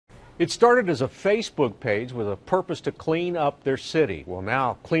It started as a Facebook page with a purpose to clean up their city. Well,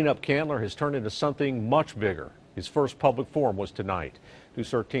 now Clean Up Candler has turned into something much bigger. His first public forum was tonight. News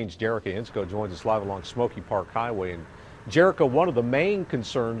 13's Enka joins us live along Smokey Park Highway. And Jerica, one of the main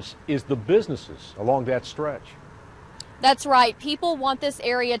concerns is the businesses along that stretch. That's right. People want this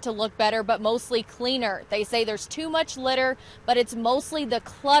area to look better, but mostly cleaner. They say there's too much litter, but it's mostly the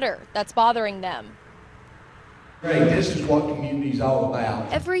clutter that's bothering them. Hey, this is what community's all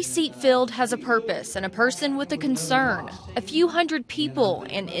about. Every seat filled has a purpose and a person with a concern. A few hundred people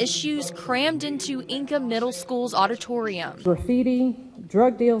and issues crammed into Enka Middle School's auditorium. Graffiti,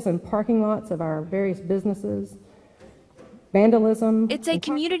 drug deals in parking lots of our various businesses, vandalism. It's a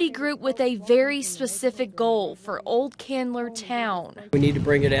community group with a very specific goal for Old Candler Town. We need to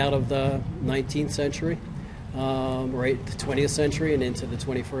bring it out of the 19th century, right, the 20th century and into the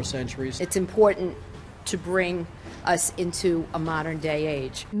 21st century. It's important to bring us into a modern day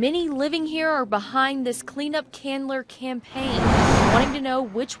age. Many living here are behind this Clean Up Candler campaign, wanting to know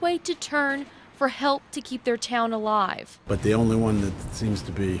which way to turn for help to keep their town alive. But the only one that seems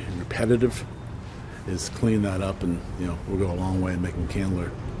to be repetitive is clean that up, and we'll go a long way in making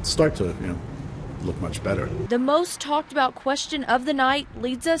Candler start to look much better. The most talked about question of the night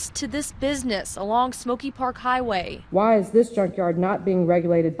leads us to this business along Smokey Park Highway. Why is this junkyard not being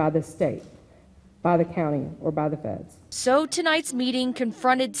regulated by the state, by the county, or by the feds? So tonight's meeting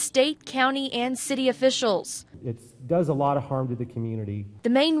confronted state, county, and city officials. It does a lot of harm to the community.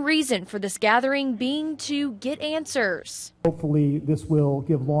 The main reason for this gathering being to get answers. Hopefully this will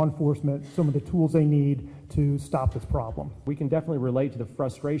give law enforcement some of the tools they need to stop this problem. We can definitely relate to the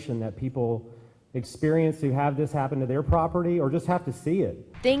frustration that people experience who have this happen to their property or just have to see it.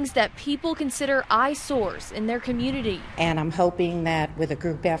 Things that people consider eyesores in their community. And I'm hoping that with a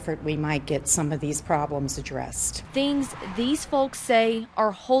group effort we might get some of these problems addressed. Things these folks say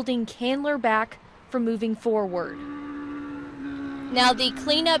are holding Candler back from moving forward. Now, the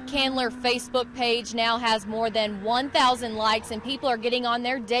Clean Up Candler Facebook page now has more than 1,000 likes, and people are getting on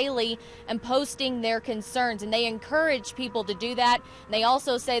there daily and posting their concerns, and they encourage people to do that. And they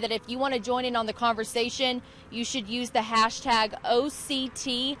also say that if you want to join in on the conversation, you should use the hashtag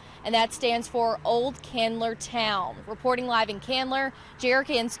OCT, and that stands for Old Candler Town. Reporting live in Candler, Enka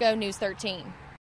Middle School, News 13.